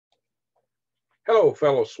Hello,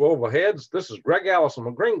 fellow swivel heads. This is Greg Allison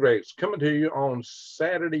of Green Grapes coming to you on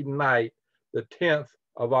Saturday night, the 10th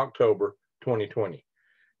of October, 2020.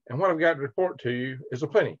 And what I've got to report to you is a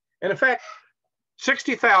plenty. And in fact,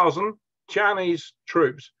 60,000 Chinese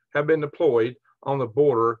troops have been deployed on the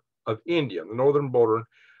border of India, the northern border,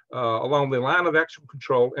 along the line of actual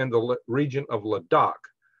control in the region of Ladakh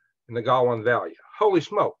in the Galwan Valley. Holy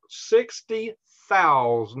smoke,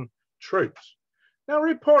 60,000 troops. Now,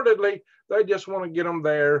 reportedly, they just want to get them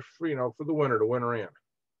there for, for the winter, to winter in.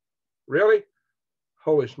 Really?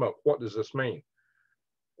 Holy smoke, what does this mean?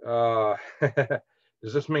 Does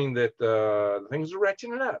this mean that things are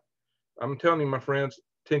ratcheting up? I'm telling you, my friends,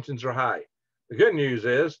 tensions are high. The good news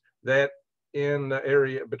is that in the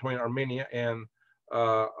area between Armenia and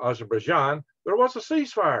Azerbaijan, there was a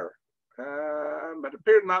ceasefire, but it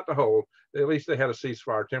appeared not to hold. At least they had a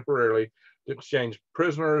ceasefire temporarily to exchange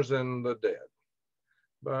prisoners and the dead.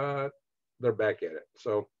 But they're back at it.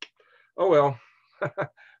 So, oh well,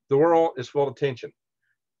 the world is full of tension.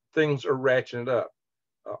 Things are ratcheting up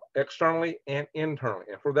externally and internally.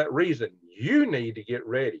 And for that reason, you need to get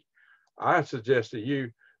ready. I suggest to you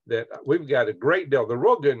that we've got a great deal. The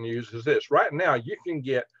real good news is this. Right now, you can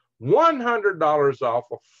get $100 off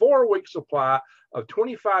a 4-week supply of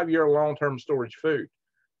 25-year long-term storage food.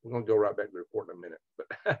 We're going to go right back to the report in a minute. But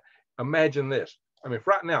imagine this. I mean,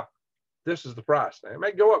 right now, this is the price. Now, it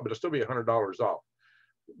may go up, but it'll still be $100 off.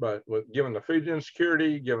 But given the food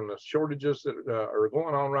insecurity, given the shortages that are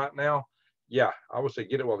going on right now, yeah, I would say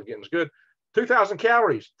get it while the getting's good. 2,000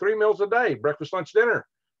 calories, 3 meals a day, breakfast, lunch, dinner.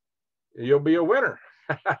 You'll be a winner.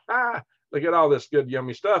 Look at all this good,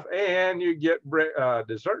 yummy stuff. And you get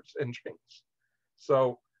desserts and drinks.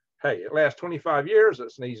 So, hey, it lasts 25 years.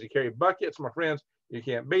 It's an easy carry bucket. So, my friends, you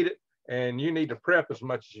can't beat it. And you need to prep as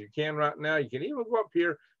much as you can right now. You can even go up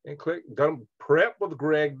here and click, go to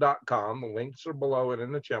prepwithgreg.com. The links are below it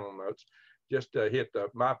in the channel notes. Just hit the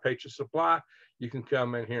My Patriot Supply. You can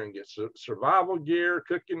come in here and get survival gear,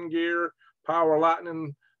 cooking gear, power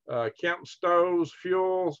lightning, camp stoves,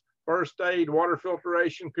 fuels, first aid, water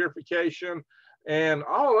filtration, purification, and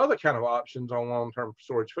all other kind of options on long-term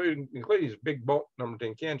storage food, including these big bulk number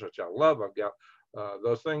 10 cans, which I love. I've got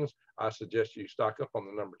those things. I suggest you stock up on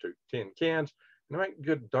the number 10 cans and make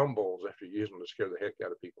good dumbbells after you use them to scare the heck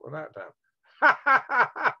out of people at night time.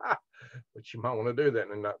 But you might want to do that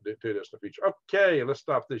and not do this in the future. Okay, let's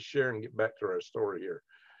stop this share and get back to our story here.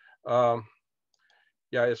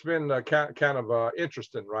 Yeah, it's been kind of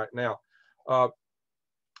interesting right now.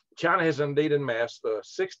 China has indeed amassed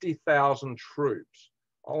 60,000 troops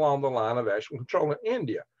along the line of actual control in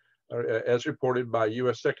India, as reported by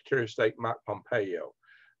U.S. Secretary of State Mike Pompeo.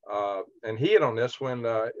 And he hit on this when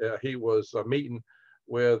he was meeting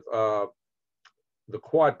with the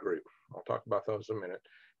Quad group. I'll talk about those in a minute.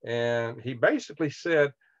 And he basically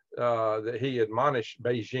said that he admonished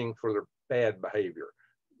Beijing for their bad behavior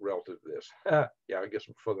relative to this. Yeah, I guess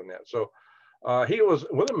I'm further than that. So he was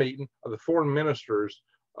with a meeting of the foreign ministers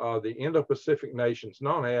of the Indo-Pacific nations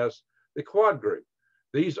known as the Quad group.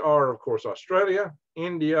 These are, of course, Australia,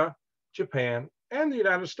 India, Japan, and the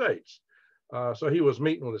United States. So he was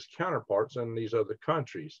meeting with his counterparts in these other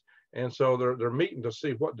countries. And so they're meeting to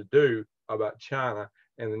see what to do about China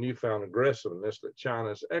and the newfound aggressiveness that China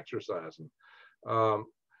is exercising.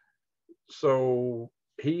 So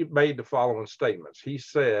he made the following statements. He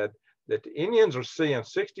said that the Indians are seeing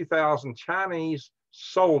 60,000 Chinese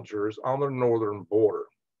soldiers on their northern border.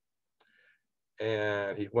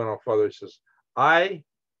 And he went on further. He says, I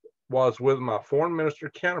was with my foreign minister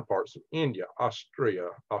counterparts in India, Australia,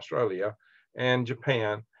 and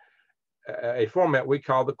Japan, a format we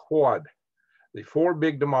call the Quad, the 4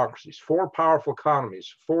 big democracies, 4 powerful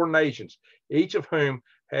economies, 4 nations, each of whom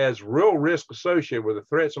has real risk associated with the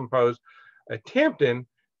threats attempting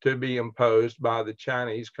to be imposed by the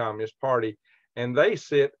Chinese Communist Party. And they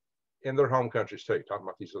sit in their home countries too, talking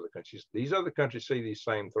about these other countries. These other countries see these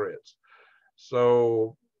same threats.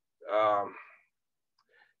 So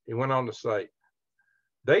he went on to say,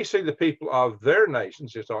 they see the people of their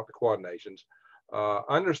nations, just like the Quad nations,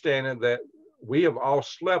 understanding that we have all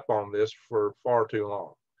slept on this for far too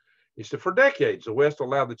long. He said, for decades, the West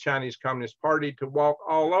allowed the Chinese Communist Party to walk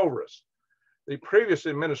all over us. The previous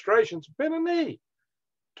administrations bent a knee,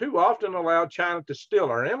 too often allowed China to steal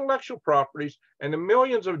our intellectual properties and the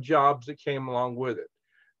millions of jobs that came along with it.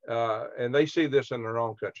 And they see this in their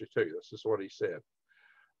own country too. This is what he said.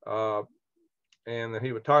 And then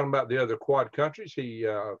he was talking about the other Quad countries. He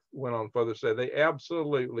went on further to say they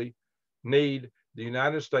absolutely need the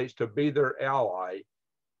United States to be their ally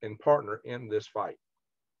and partner in this fight.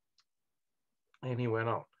 And he went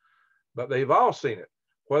on. But they've all seen it.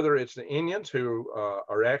 whether it's the Indians who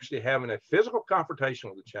are actually having a physical confrontation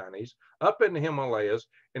with the Chinese up in the Himalayas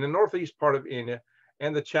in the northeast part of India,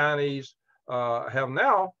 and the Chinese have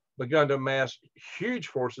now begun to amass huge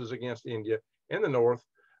forces against India in the north,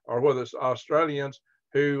 or whether it's Australians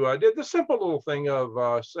who did the simple little thing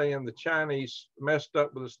of saying the Chinese messed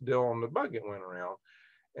up with this deal on the bug that went around.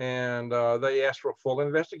 And they asked for a full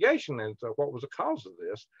investigation into what was the cause of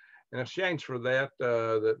this. In exchange for that,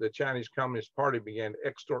 the Chinese Communist Party began to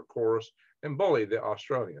extort, coerce, and bully the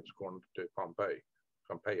Australians, according to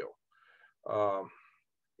Pompeo.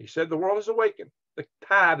 He said the world has awakened. The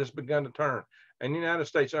tide has begun to turn. And the United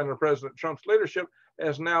States, under President Trump's leadership,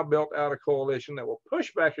 has now built out a coalition that will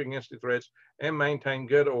push back against the threats and maintain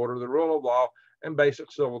good order, the rule of law, and basic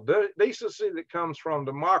civil decency that comes from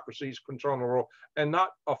democracies controlling the world and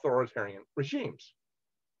not authoritarian regimes.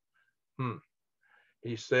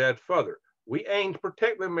 He said further, we aim to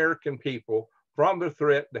protect the American people from the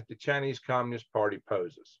threat that the Chinese Communist Party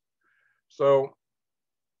poses. So,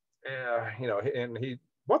 you know, and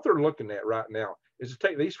what they're looking at right now is to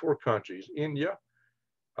take these four countries, India,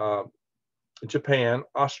 Japan,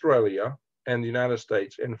 Australia, and the United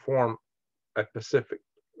States, and form a Pacific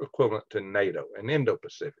equivalent to NATO, an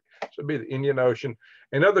Indo-Pacific. So it'd be the Indian Ocean,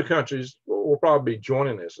 and other countries will probably be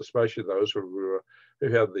joining this, especially those who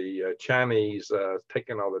have the Chinese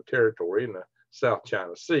taking all the territory in the South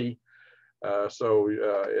China Sea. So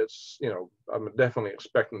it's, you know, I'm definitely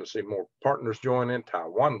expecting to see more partners join in.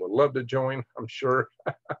 Taiwan would love to join, I'm sure.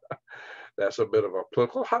 That's a bit of a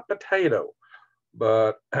political hot potato,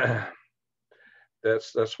 but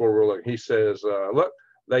that's where we're looking. He says, look,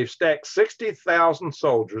 they've stacked 60,000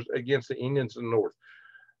 soldiers against the Indians in the north.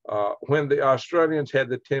 When the Australians had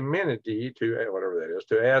the temerity to, whatever that is,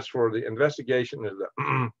 to ask for the investigation of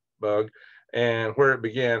the bug and where it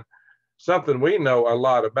began, something we know a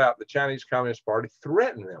lot about, the Chinese Communist Party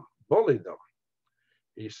threatened them, bullied them.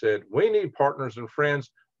 He said, we need partners and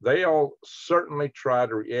friends. They all certainly try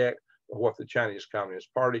to react to what the Chinese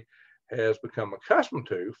Communist Party has become accustomed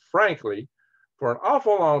to, frankly, for an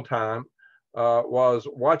awful long time, was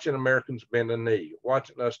watching Americans bend a knee,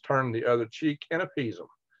 watching us turn the other cheek and appease them.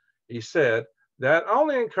 He said that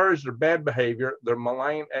only encouraged their bad behavior, their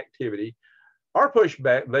malign activity, our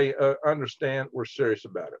pushback. They understand we're serious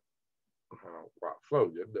about it. Wow, flow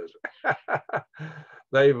good, does it?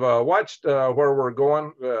 They've watched where we're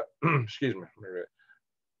going. Excuse me.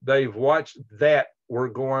 They've watched that we're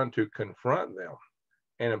going to confront them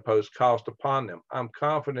and impose cost upon them. I'm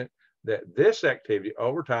confident that this activity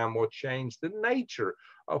over time will change the nature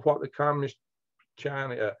of what the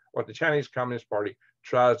Chinese Communist Party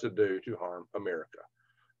tries to do to harm America.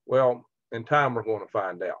 Well, in time, we're going to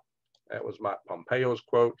find out. That was Mike Pompeo's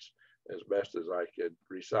quotes, as best as I could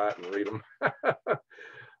recite and read them.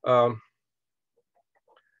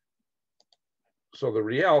 So the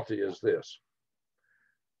reality is this.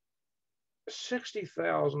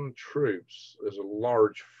 60,000 troops is a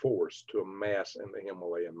large force to amass in the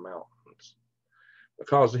Himalayan mountains,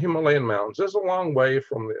 because the Himalayan mountains is a long way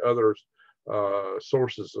from the other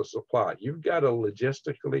sources of supply. You've got to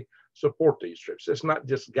logistically support these troops. It's not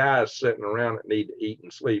just guys sitting around that need to eat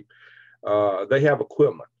and sleep. They have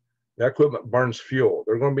equipment. That equipment burns fuel.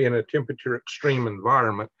 They're going to be in a temperature extreme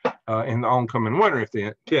environment in the oncoming winter, if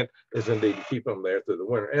the intent is indeed to keep them there through the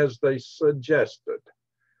winter, as they suggested.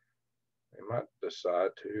 They might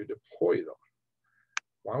decide to deploy them.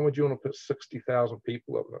 Why would you want to put 60,000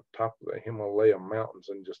 people up on the top of the Himalaya mountains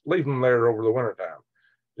and just leave them there over the wintertime,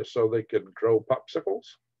 just so they could grow popsicles,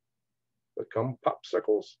 become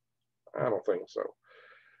popsicles? I don't think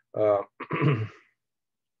so.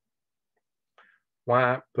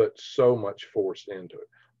 Why put so much force into it?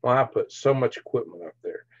 Why put so much equipment up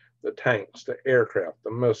there? The tanks, the aircraft,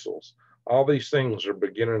 the missiles, all these things are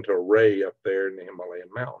beginning to array up there in the Himalayan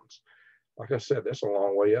mountains. Like I said, that's a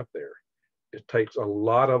long way up there. It takes a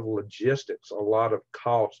lot of logistics, a lot of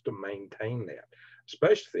cost to maintain that,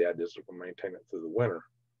 especially if the idea is to maintain it through the winter.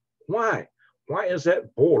 Why? Why is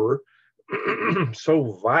that border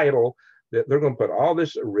so vital that they're going to put all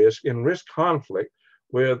this at risk and risk conflict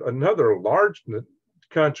with another large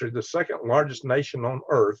country, the second largest nation on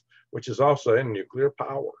earth, which is also in nuclear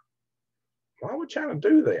power? Why would China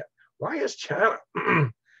do that? Why is China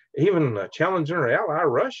even challenging her ally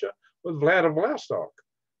Russia with Vladivostok?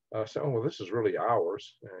 Saying, well, this is really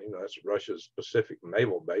ours. You know, that's Russia's Pacific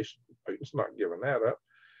naval base. Putin's not giving that up.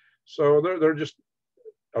 So they're just,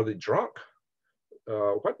 are they drunk?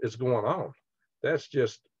 What is going on? That's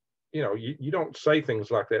just, you know, you don't say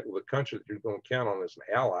things like that with a country that you're going to count on as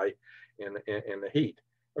an ally in the heat.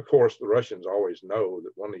 Of course, the Russians always know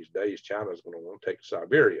that one of these days China is going to want to take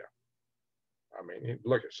Siberia. I mean,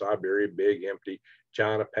 look at Siberia, big, empty.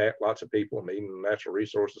 China packed, lots of people needing natural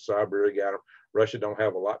resources. Siberia got them. Russia don't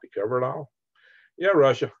have a lot to cover it all. Yeah,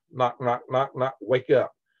 Russia, knock, knock, knock, knock, wake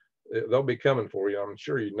up. They'll be coming for you. I'm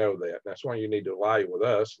sure you know that. That's why you need to ally with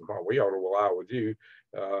us, and why we ought to ally with you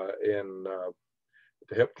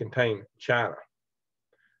to help contain China.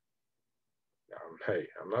 Hey,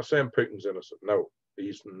 I'm not saying Putin's innocent. No,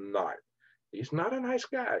 he's not. He's not a nice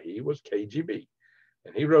guy. He was KGB,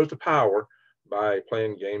 and he rose to power by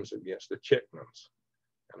playing games against the Chechens.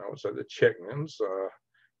 And I would say the Chechens,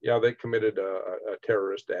 yeah, they committed a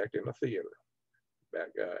terrorist act in a theater back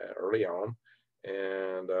early on.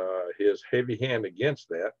 And his heavy hand against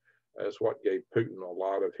that is what gave Putin a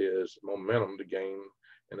lot of his momentum to gain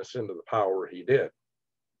and ascend to the power he did.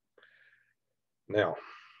 Now,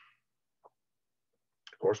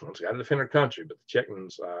 of course, one's got to defend their country, but the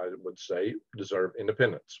Chechens, I would say, deserve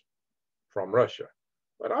independence from Russia.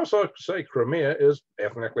 But I also say Crimea is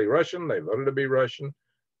ethnically Russian. They voted to be Russian.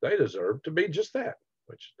 They deserve to be just that,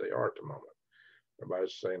 which they are at the moment.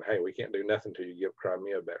 Everybody's saying, hey, we can't do nothing till you give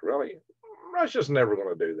Crimea back. Really? Russia's never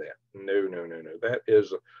going to do that. No, no, no, no. That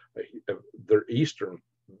is their eastern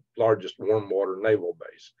largest warm water naval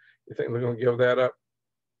base. You think they're going to give that up?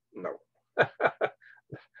 No.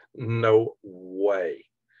 No way.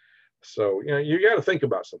 So, you know, you got to think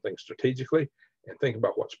about something strategically and think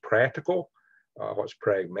about what's practical, what's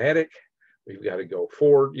pragmatic. We've got to go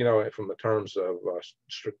forward, you know, from the terms of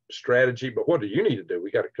strategy. But what do you need to do?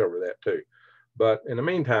 We got to cover that too. But in the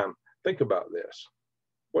meantime, think about this.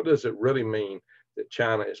 What does it really mean that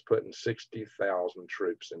China is putting 60,000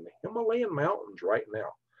 troops in the Himalayan mountains right now?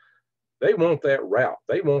 They want that route.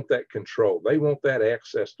 They want that control. They want that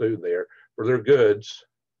access through there for their goods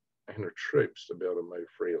and their troops to be able to move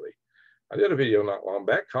freely. I did a video not long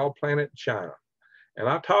back called Planet China. And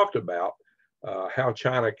I talked about how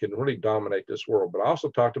China can really dominate this world, but I also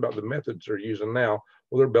talked about the methods they're using now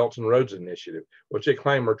with their Belts and Roads Initiative, which they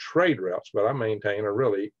claim are trade routes, but I maintain are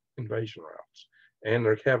really invasion routes. And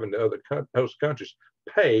they're having the other host countries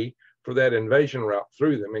pay for that invasion route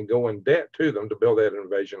through them and go in debt to them to build that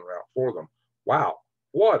invasion route for them. Wow,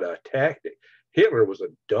 what a tactic. Hitler was a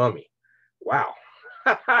dummy. Wow.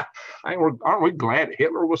 Aren't we glad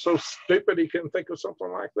Hitler was so stupid he couldn't think of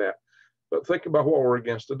something like that? But think about what we're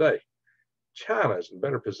against today. China is in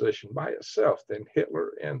better position by itself than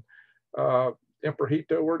Hitler and Emperor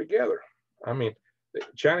Hito were together. I mean, the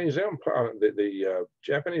Chinese Empire, the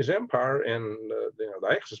Japanese Empire, and you know,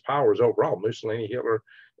 the Axis powers overall, Mussolini, Hitler,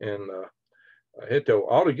 and Hito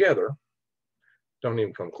all together don't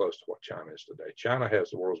even come close to what China is today. China has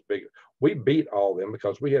the world's biggest. We beat all of them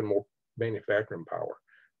because we had more manufacturing power.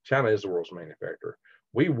 China is the world's manufacturer.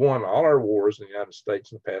 We won all our wars in the United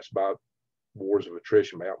States in the past by wars of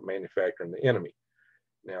attrition, by out manufacturing the enemy.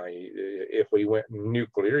 Now, if we went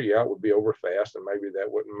nuclear, yeah, it would be over fast, and maybe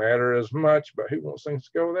that wouldn't matter as much, but who wants things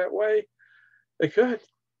to go that way? They could.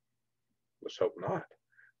 Let's hope not.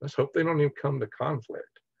 Let's hope they don't even come to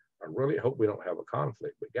conflict. I really hope we don't have a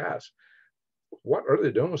conflict. But guys, what are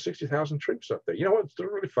they doing with 60,000 troops up there? You know what's the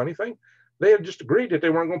really funny thing? They had just agreed that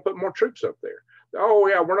they weren't going to put more troops up there. Oh,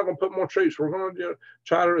 yeah, we're not going to put more troops. We're going to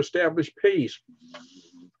try to establish peace.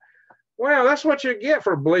 Well, that's what you get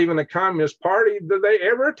for believing the Communist Party. Did they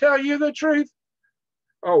ever tell you the truth?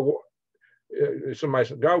 Oh, somebody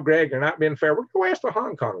said, "Go, Greg, you're not being fair." Well, go ask the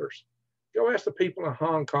Hong Kongers. Go ask the people in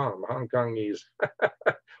Hong Kong, the Hong Kongese,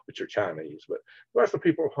 which are Chinese, but go ask the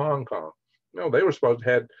people of Hong Kong. No, they were supposed to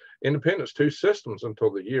have independence, two systems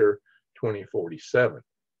until the year 2047.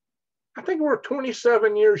 I think we're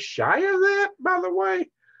 27 years shy of that, by the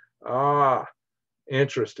way.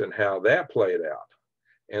 Interesting how that played out.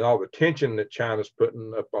 And all the tension that China's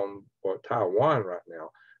putting up on Taiwan right now,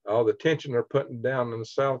 all the tension they're putting down in the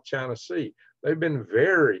South China Sea. They've been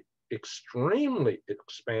very extremely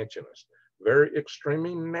expansionist, very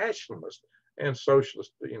extremely nationalist and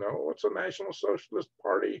socialist. You know, what's a National Socialist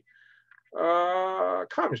Party?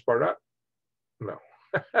 Communist Party, right? No.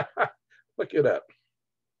 Look it up.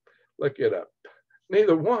 Look it up.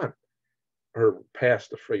 Neither one are paths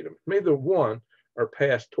to freedom. Neither one are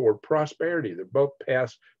paths toward prosperity. They're both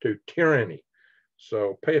paths to tyranny.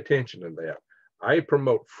 So pay attention to that. I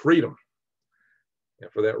promote freedom.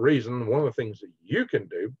 And for that reason, one of the things that you can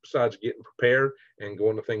do, besides getting prepared and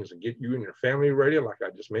going to things that get you and your family ready, like I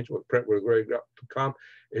just mentioned with Prequel.com,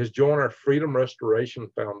 is join our Freedom Restoration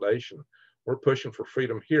Foundation. We're pushing for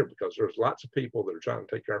freedom here because there's lots of people that are trying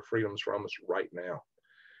to take our freedoms from us right now.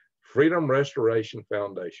 Freedom Restoration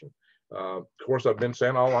Foundation. Of course, I've been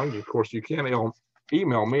saying all along, of course, you can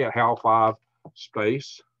email me at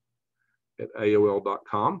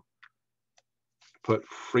hal5space@aol.com. put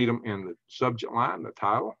freedom in the subject line, the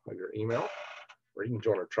title of your email, or you can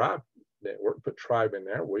join our tribe network, put tribe in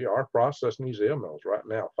there. We are processing these emails right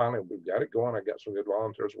now. Finally, we've got it going. I got some good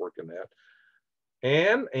volunteers working that.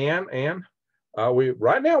 And we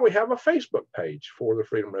right now we have a Facebook page for the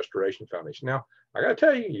Freedom Restoration Foundation. Now, I got to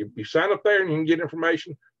tell you, you sign up there and you can get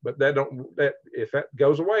information, but if that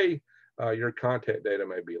goes away, your contact data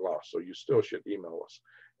may be lost. So you still should email us,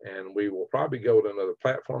 and we will probably go to another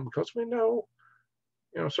platform because we know,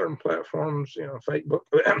 certain platforms,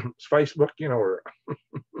 Facebook, or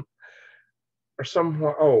or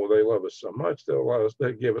someone, oh, they love us so much,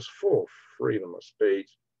 they give us full freedom of speech.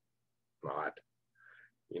 Not,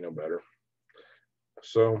 better.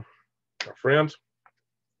 So, my friends,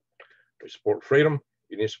 we support freedom.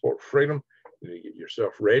 You need to support freedom. You need to get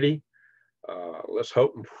yourself ready. Let's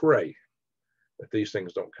hope and pray that these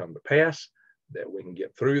things don't come to pass, that we can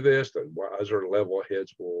get through this, that wiser, level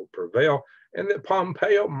heads will prevail, and that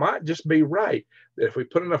Pompeo might just be right, that if we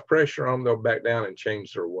put enough pressure on them, they'll back down and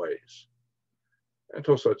change their ways.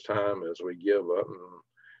 Until such time as we give up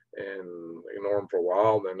and ignore them for a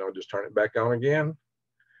while, then they'll just turn it back on again.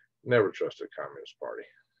 Never trust the Communist Party.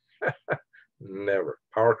 Never.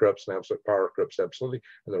 Power corrupts, and absolute power corrupts absolutely.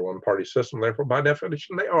 And they're a one-party system. Therefore, by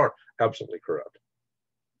definition, they are absolutely corrupt.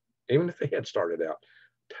 Even if they had started out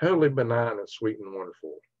totally benign and sweet and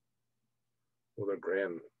wonderful with their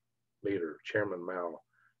grand leader, Chairman Mao.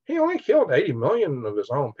 He only killed 80 million of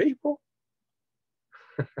his own people.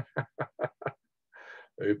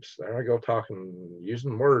 Oops, there I go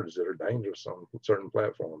using words that are dangerous on certain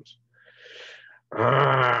platforms.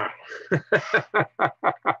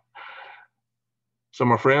 So,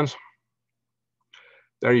 my friends,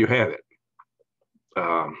 there you have it.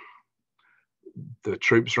 The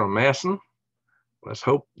troops are amassing. Let's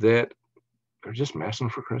hope that they're just massing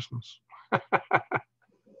for Christmas. And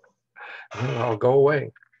it'll all go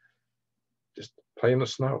away. Just play in the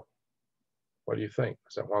snow. What do you think?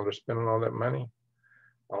 Is that why they're spending all that money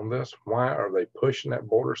on this? Why are they pushing that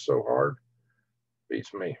border so hard?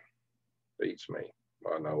 Beats me. Beats me.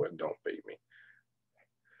 Well, no, it don't beat me.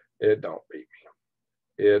 It don't beat me.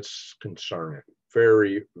 It's concerning.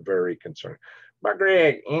 Very, very concerning. But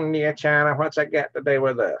Greg, India, China, what's that got to do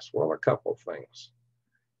with us? Well, a couple of things.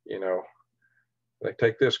 They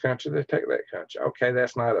take this country, they take that country. Okay,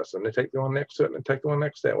 that's not us. And they take the one next to it, and they take the one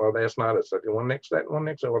next to that. Well, that's not us. They take the one next to that, and one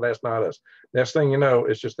next to that. Well, that's not us. Next thing you know,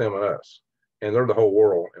 it's just them and us. And they're the whole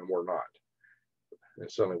world, and we're not.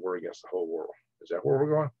 And suddenly we're against the whole world. Is that where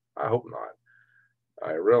we're going? I hope not.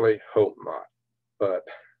 I really hope not. But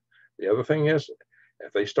the other thing is,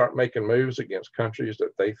 if they start making moves against countries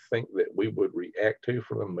that they think that we would react to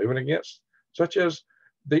for them moving against, such as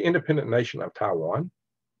the independent nation of Taiwan,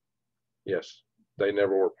 yes, they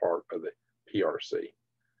never were part of the PRC.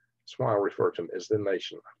 That's why I refer to them as the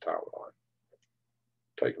nation of Taiwan.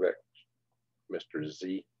 Take that, Mr.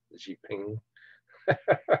 Xi Jinping.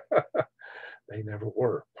 They never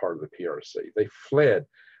were part of the PRC. They fled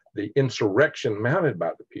the insurrection mounted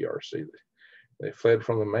by the PRC. They fled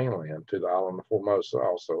from the mainland to the island of Formosa,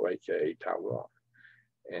 also aka Taiwan.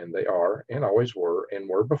 And they are, and always were, and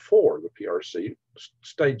were before the PRC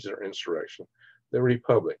staged their insurrection, the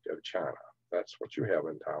Republic of China. That's what you have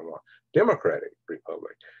in Taiwan. Democratic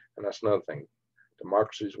Republic. And that's another thing.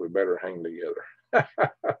 Democracies, we better hang together.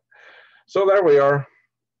 So there we are.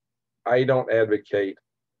 I don't advocate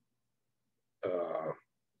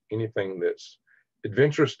anything that's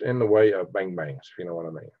adventurous in the way of bang bangs, if you know what I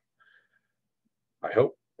mean. I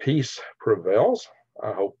hope peace prevails.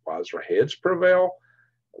 I hope wiser heads prevail.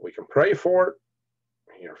 We can pray for it.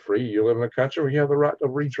 You're free. You live in a country where you have the right to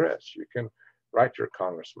redress. You can write your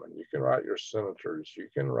congressman. You can write your senators. You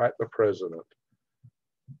can write the president.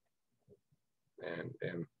 And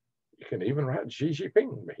you can even write Xi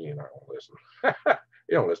Jinping, but he don't listen.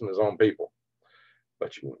 He don't listen to his own people.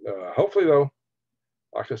 But you, hopefully, though,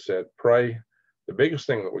 like I said, pray. The biggest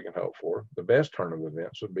thing that we can hope for, the best turn of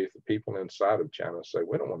events, would be if the people inside of China say,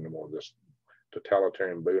 we don't want any more of this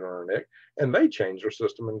totalitarian boot on our neck, and they change their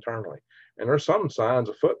system internally. And there's some signs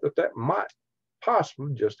afoot that might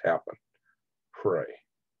possibly just happen. Pray.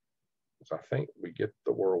 Because I think we get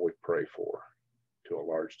the world we pray for to a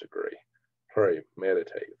large degree. Pray,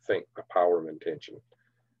 meditate, think, the power of intention.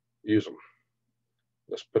 Use them.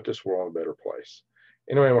 Let's put this world in a better place.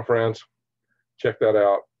 Anyway, my friends, check that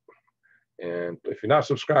out. And if you're not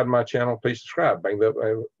subscribed to my channel, please subscribe.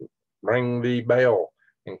 Ring the bell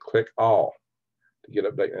and click all to get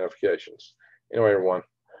update notifications. Anyway, everyone,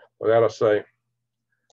 with that, I'll say